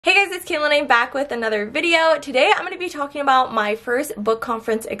Hey guys, it's Caitlin. I'm back with another video. Today I'm going to be talking about my first book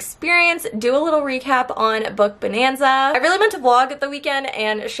conference experience, do a little recap on Book Bonanza. I really meant to vlog the weekend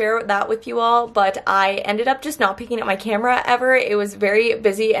and share that with you all, but I ended up just not picking up my camera ever. It was very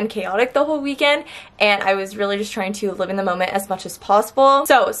busy and chaotic the whole weekend, and I was really just trying to live in the moment as much as possible.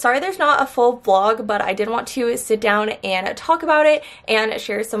 So sorry there's not a full vlog, but I did want to sit down and talk about it and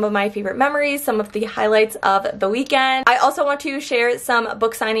share some of my favorite memories, some of the highlights of the weekend. I also want to share some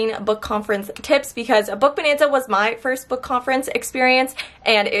book signing, book conference tips, because Book Bonanza was my first book conference experience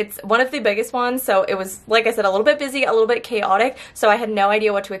and it's one of the biggest ones, so it was, like I said, a little bit busy, a little bit chaotic, so I had no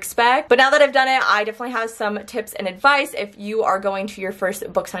idea what to expect. But now that I've done it, I definitely have some tips and advice. If you are going to your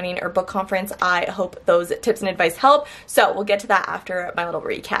first book signing or book conference, I hope those tips and advice help. So we'll get to that after my little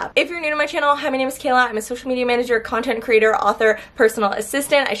recap. If you're new to my channel, hi, my name is Kayla. I'm a social media manager, content creator, author, personal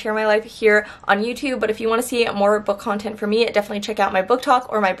assistant. I share my life here on YouTube, but if you want to see more book content from me, definitely check out my book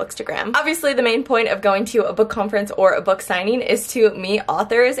talk or my bookstagram. Obviously, the main point of going to a book conference or a book signing is to meet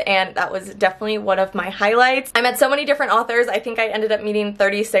authors, and that was definitely one of my highlights. I met so many different authors. I think I ended up meeting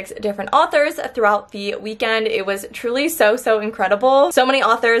 36 different authors throughout the weekend. It was truly so incredible. So many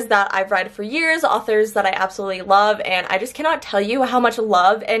authors that I've read for years, authors that I absolutely love, and I just cannot tell you how much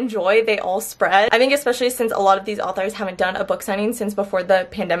love and joy they all spread. I think especially since a lot of these authors haven't done a book signing since before the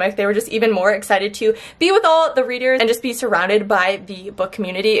pandemic, they were just even more excited to be with all the readers and just be surrounded by the book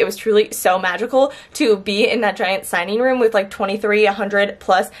community. It was truly so magical to be in that giant signing room with like 2,300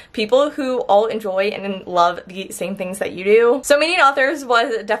 plus people who all enjoy and love the same things that you do. So meeting authors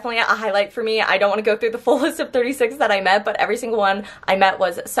was definitely a highlight for me. I don't want to go through the full list of 36 that I met, but every single one I met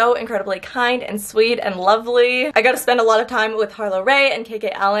was so incredibly kind and sweet and lovely. I got to spend a lot of time with Harlow Ray and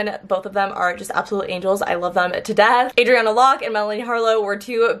KK Allen. Both of them are just absolute angels. I love them to death. Adriana Locke and Melanie Harlow were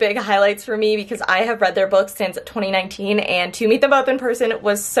two big highlights for me because I have read their books since 2019, and to meet them both in person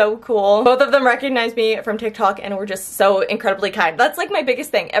was so cool. Both of them recognized me from TikTok and were just so incredibly kind. That's like my biggest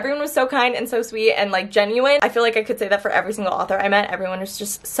thing. Everyone was so kind and so sweet and like genuine. I feel like I could say that for every single author I met. Everyone was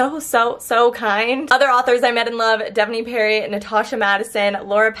just so kind. Other authors I met and love: Devney Perry, Natasha Madison,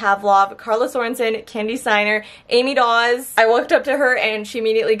 Laura Pavlov, Carla Sorensen, Candy Steiner, Amy Dawes. I walked up to her and she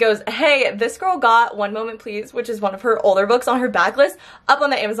immediately goes, "Hey, this girl got One Moment Please," which is one of her older books, on her backlist up on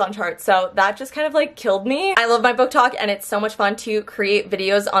the Amazon chart. So that just kind of like killed me. I love my book talk and it's so much fun to create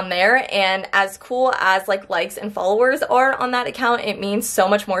videos on there, and as cool as like likes and followers are on that account, it means so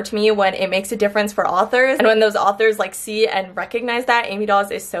much more to me when it makes a difference for authors and when those authors like see and recognize that. Amy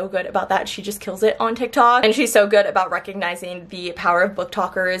Dawes is so good about that. She just kills it on TikTok, and she's so good about recognizing the power of book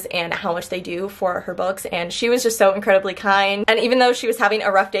talkers and how much they do for her books, and she was just so incredibly kind. And even though she was having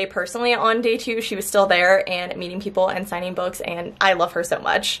a rough day personally on day 2, she was still there and meeting people and signing books, and I love her so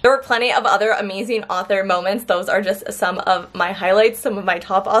much. There were plenty of other amazing author moments. Those are just some of my highlights, some of my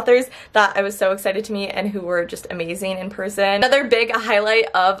top authors that I was so excited to meet and who were just amazing in person. Another big highlight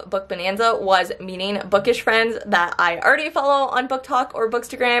of Book Bonanza was meeting bookish friends that I already follow on Book Talk or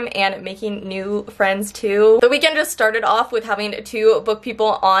Bookstagram and making new friends too. The weekend just started off with having 2 book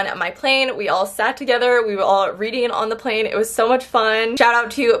people on my plane. We all sat together, we were all reading on the plane. It was so much fun. Shout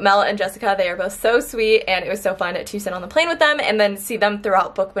out to Mel and Jessica. They are both so sweet, and it was so fun to sit on the plane with them and then see them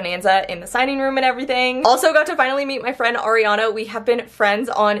throughout Book Bonanza in the signing room and everything. Also got to finally meet my friend Ariana. We have been friends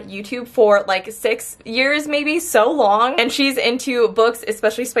on YouTube for like 6 years, maybe, so long, and she's into books,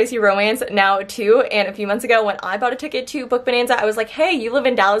 especially spicy romance now too. And a few months ago when I bought a ticket to Book Bonanza, I was like, "Hey, you live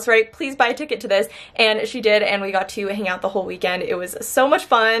in Dallas, right? Please buy a ticket to this." And she did, and we got to hang out the whole weekend. It was so much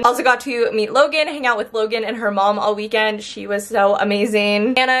fun. Also got to meet Logan, hang out with Logan and her mom all weekend. She was so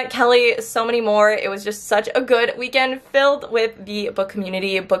amazing. Anna, Kelly, so many more. It was just such a good weekend filled with the book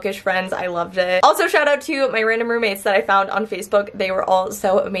community, bookish friends. I loved it. Also, shout out to my random roommates that I found on Facebook. They were all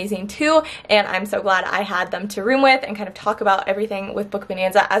so amazing too, and I'm so glad I had them to room with and kind of talk about everything with Book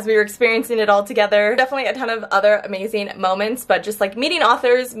Bonanza as we were experiencing it all together. Definitely a ton of other amazing moments, but just like meeting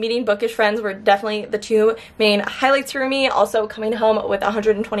authors, meeting bookish friends were definitely the 2 main highlights for me. Also, coming home with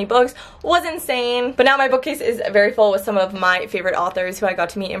 120 books was insane. But now my bookcase is very full with some of my favorite authors who I got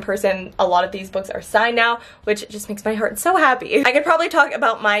to meet in person. A lot of these books are signed now, which just makes my heart so happy. I could probably talk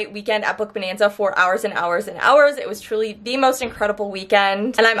about my weekend at Book Bonanza for hours and hours and hours. It was truly the most incredible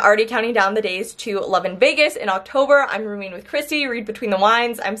weekend, and I'm already counting down the days to Love in Vegas in October. I'm rooming with Christy, read between the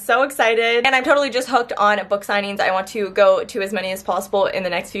wines. I'm so excited, and I'm totally just hooked on book signings. I want to go to as many as possible in the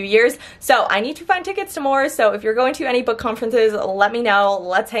next few years, so I need to find tickets to more. So if you're going to any book conferences, let me know.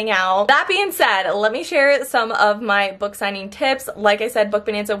 Let's hang out. That being said, let me share some of my book signing tips. Like I said, Book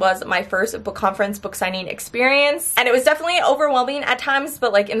Bonanza was my first book conference book signing experience, and it was definitely overwhelming at times,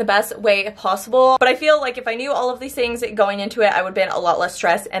 but like in the best way possible. But I feel like if I knew all of these things going into it, I would have been a lot lot less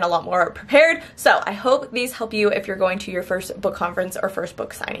stress and a lot more prepared. So I hope these help you if you're going to your first book conference or first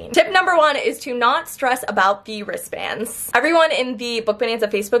book signing. Tip number 1 is to not stress about the wristbands. Everyone in the Book Bonanza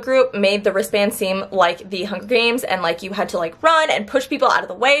Facebook group made the wristbands seem like the Hunger Games and like you had to like run and push people out of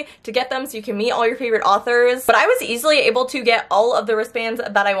the way to get them so you can meet all your favorite authors. But I was easily able to get all of the wristbands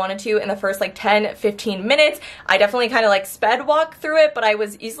that I wanted to in the first like 10-15 minutes. I definitely kind of like sped walk through it, but I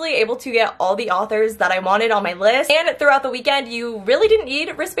was easily able to get all the authors that I wanted on my list. And throughout the weekend, you really didn't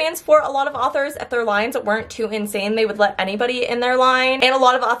need wristbands for a lot of authors. If their lines weren't too insane, they would let anybody in their line. And a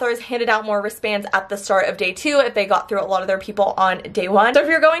lot of authors handed out more wristbands at the start of day 2 if they got through a lot of their people on day 1. So if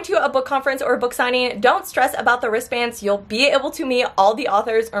you're going to a book conference or a book signing, don't stress about the wristbands. You'll be able to meet all the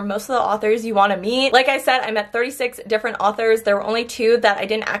authors or most of the authors you want to meet. Like I said, I met 36 different authors. There were only 2 that I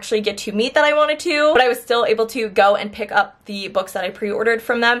didn't actually get to meet that I wanted to, but I was still able to go and pick up the books that I pre-ordered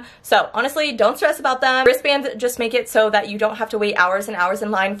from them. So honestly, don't stress about them. Wristbands just make it so that you don't have to wait hours and hours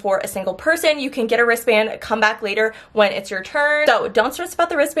in line for a single person. You can get a wristband, come back later when it's your turn. So don't stress about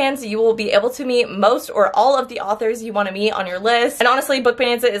the wristbands. You will be able to meet most or all of the authors you want to meet on your list. And honestly, Book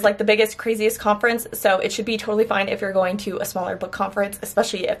Bonanza is like the biggest, craziest conference, so it should be totally fine if you're going to a smaller book conference,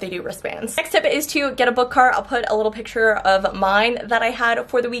 especially if they do wristbands. Next tip is to get a book cart. I'll put a little picture of mine that I had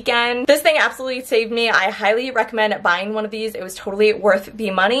for the weekend. This thing absolutely saved me. I highly recommend buying one of these. It was totally worth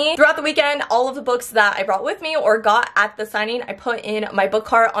the money. Throughout the weekend, all of the books that I brought with me or got at the signing, I put in my book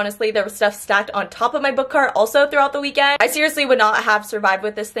cart. Honestly, there was stuff stacked on top of my book cart also throughout the weekend. I seriously would not have survived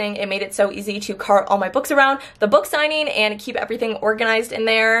with this thing. It made it so easy to cart all my books around the book signing and keep everything organized in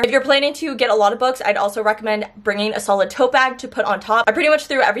there. If you're planning to get a lot of books, I'd also recommend bringing a solid tote bag to put on top. I pretty much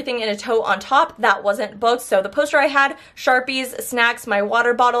threw everything in a tote on top that wasn't books. So the poster I had, Sharpies, snacks, my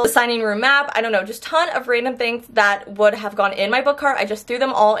water bottle, the signing room map, I don't know, just ton of random things that would have gone in my book cart. I just threw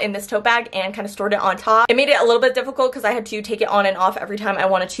them all in this tote bag and kind of stored it on top. It made it a little bit difficult because I had to take it on and off every time I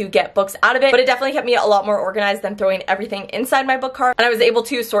wanted to get books out of it, but it definitely kept me a lot more organized than throwing everything inside my book cart. And I was able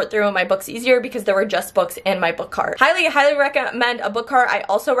to sort through my books easier because there were just books in my book cart. Highly recommend a book cart. I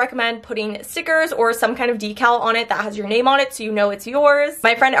also recommend putting stickers or some kind of decal on it that has your name on it so you know it's yours.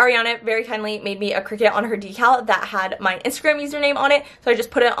 My friend Ariana very kindly made me a Cricut on her decal that had my Instagram username on it, so I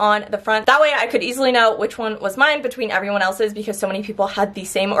just put it on the front. That way I could easily know which one was mine between everyone else's because so many people had the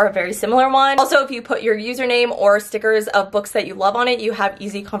same or a very similar one. Also, if you put your username or stickers of books that you love on it, you have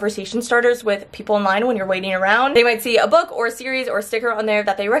easy conversation starters with people in line when you're waiting around. They might see a book or a series or a sticker on there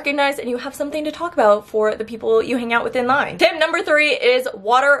that they recognize and you have something to talk about for the people you hang out with in line. Tip number 3 is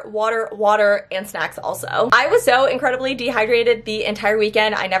water, water, water, and snacks also. I was so incredibly dehydrated the entire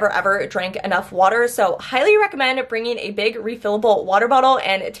weekend. I never ever drank enough water, so highly recommend bringing a big refillable water bottle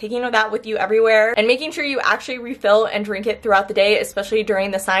and taking that with you everywhere and making sure you actually refill and drink it throughout the day, especially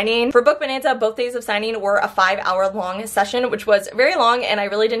during the signing. For Book Bonanza, both days of signing were a 5-hour long session, which was very long, and I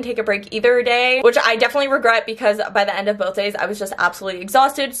really didn't take a break either day, which I definitely regret because by the end of both days, I was just absolutely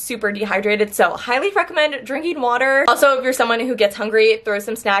exhausted, super dehydrated, so highly recommend drinking water. Also, if you're someone who gets hungry, throw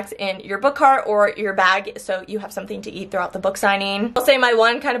some snacks in your book cart or your bag so you have something to eat throughout the book signing. I'll say my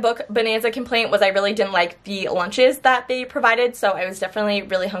one kind of Book Bonanza complaint was I really didn't like the lunches that they provided, so I was definitely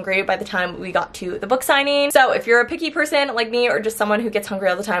really hungry by the time we got to the book signing. So if you're a picky person like me or just someone who gets hungry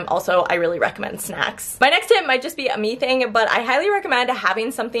all the time, also I really recommend snacks. My next tip might just be a me thing, but I highly recommend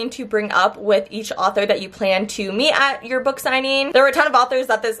having something to bring up with each author that you plan to meet at your book signing. There were a ton of authors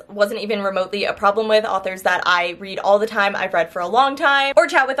that this wasn't even remotely a problem with, authors that I read all the time, I've read for a long time, or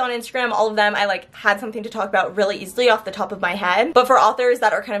chat with on Instagram. All of them I like had something to talk about really easily off the top of my head. But for authors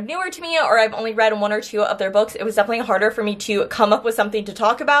that are kind of newer to me or I've only read 1 or 2 of their books, it was definitely harder for me to come up with something to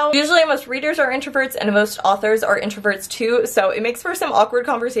talk about. Usually most readers are introverts and most authors are introverts too, so it makes for some awkward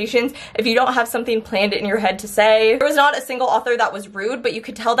conversations if you don't have something planned in your head to say. There was not a single author that was rude, but you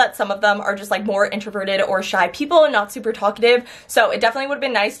could tell that some of them are just like more introverted or shy people and not super talkative, so it definitely would have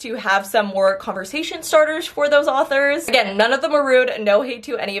been nice to have some more conversation starters for those authors. Again, none of them were rude, no hate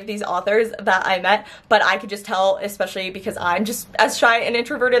to any of these authors that I met, but I could just tell, especially because I'm just as shy and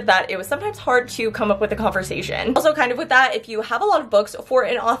introverted, that it was sometimes hard to come up with a conversation. Also, kind of with that, if you have a lot of books for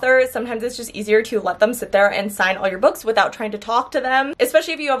an author, sometimes it's just easier to let them sit there and sign all your books without trying to talk to them.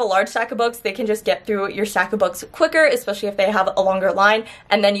 Especially if you have a large stack of books, they can just get through your stack of books quicker, especially if they have a longer line,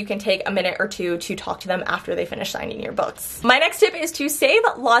 and then you can take a minute or 2 to talk to them after they finish signing your books. My next tip is to save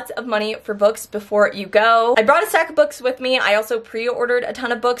lots of money for books before you go. I brought a stack of books with me. I also pre-ordered a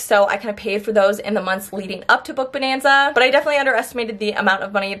ton of books, so I kind of paid for those in the months leading up to Book Bonanza, but I definitely underestimated the amount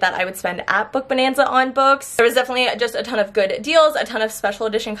of money that I would spend at Book Bonanza on books. There was definitely just a ton of good deals, a ton of special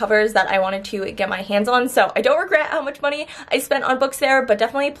edition covers that I wanted to get my hands on, so I don't regret how much money I spent on books there, but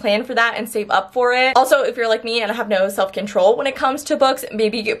definitely plan for that and save up for it. Also, if you're like me and have no self-care control when it comes to books.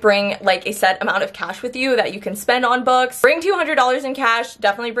 Maybe bring like a set amount of cash with you that you can spend on books. Bring $200 in cash.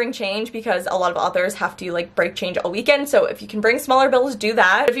 Definitely bring change because a lot of authors have to like break change all weekend. So if you can bring smaller bills, do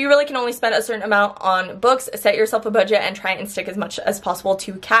that. If you really can only spend a certain amount on books, set yourself a budget and try and stick as much as possible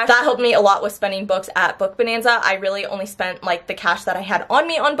to cash. That helped me a lot with spending books at Book Bonanza. I really only spent like the cash that I had on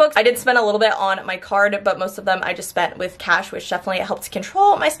me on books. I did spend a little bit on my card, but most of them I just spent with cash, which definitely helped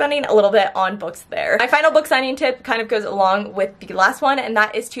control my spending a little bit on books there. My final book signing tip kind of goes along with the last one, and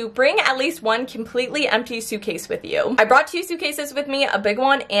that is to bring at least one completely empty suitcase with you. I brought 2 suitcases with me, a big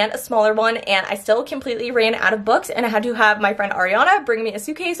one and a smaller one, and I still completely ran out of books, and I had to have my friend Ariana bring me a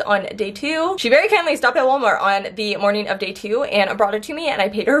suitcase on day 2. She very kindly stopped at Walmart on the morning of day 2 and brought it to me, and I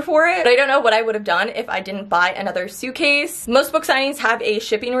paid her for it. But I don't know what I would have done if I didn't buy another suitcase. Most book signings have a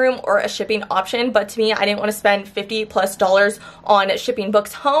shipping room or a shipping option, but to me, I didn't want to spend $50+ on shipping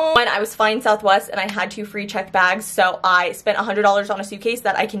books home when I was flying Southwest and I had 2 free checked bags. So I spent $100 on a suitcase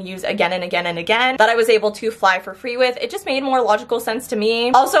that I can use again and again and again, that I was able to fly for free with. It just made more logical sense to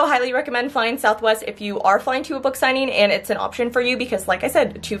me. Also, highly recommend flying Southwest if you are flying to a book signing and it's an option for you because, like I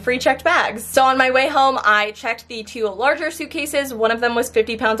said, 2 free checked bags. So on my way home, I checked the 2 larger suitcases. One of them was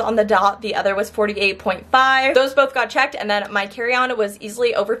 50 pounds on the dot, the other was 48.5. Those both got checked, and then my carry-on was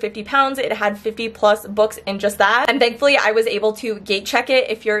easily over 50 pounds. It had 50+ books in just that, and thankfully I was able to gate check it.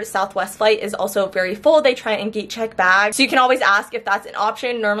 If your Southwest flight is also very full, they try and gate check bags, so you can always ask if that's an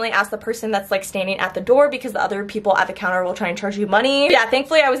option. Normally ask the person that's like standing at the door because the other people at the counter will try and charge you money. But yeah,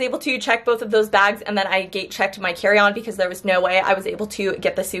 thankfully I was able to check both of those bags, and then I gate checked my carry-on because there was no way I was able to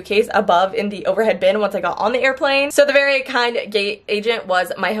get the suitcase above in the overhead bin once I got on the airplane. So the very kind gate agent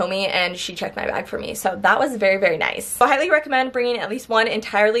was my homie, and she checked my bag for me, so that was very, very nice. So I highly recommend bringing at least one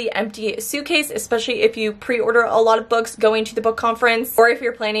entirely empty suitcase, especially if you pre-order a lot of books going to the book conference, or if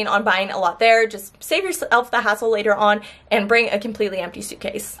you're planning on buying a lot there. Just save yourself the hassle later on and bring a completely empty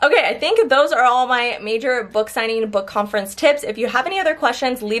suitcase. Okay, I think those are all my major book signing, book conference tips. If you have any other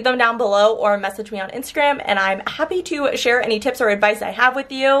questions, leave them down below or message me on Instagram, and I'm happy to share any tips or advice I have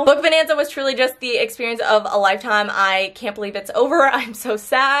with you. Book Bonanza was truly just the experience of a lifetime. I can't believe it's over. I'm so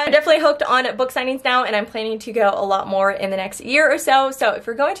sad. I'm definitely hooked on book signings now, and I'm planning to go a lot more in the next year or so. So if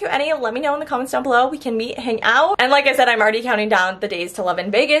you're going to any, let me know in the comments down below. We can meet, hang out. And like I said, I'm already counting down the days to Love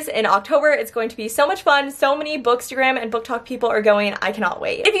in Vegas in October. It's going to be so much fun. So many Bookstagram and Book Talk people are going. I cannot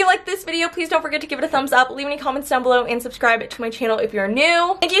wait. If you liked this video, please don't forget to give it a thumbs up, leave any comments down below, and subscribe to my channel if you're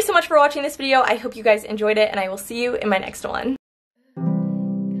new. Thank you so much for watching this video. I hope you guys enjoyed it, and I will see you in my next one.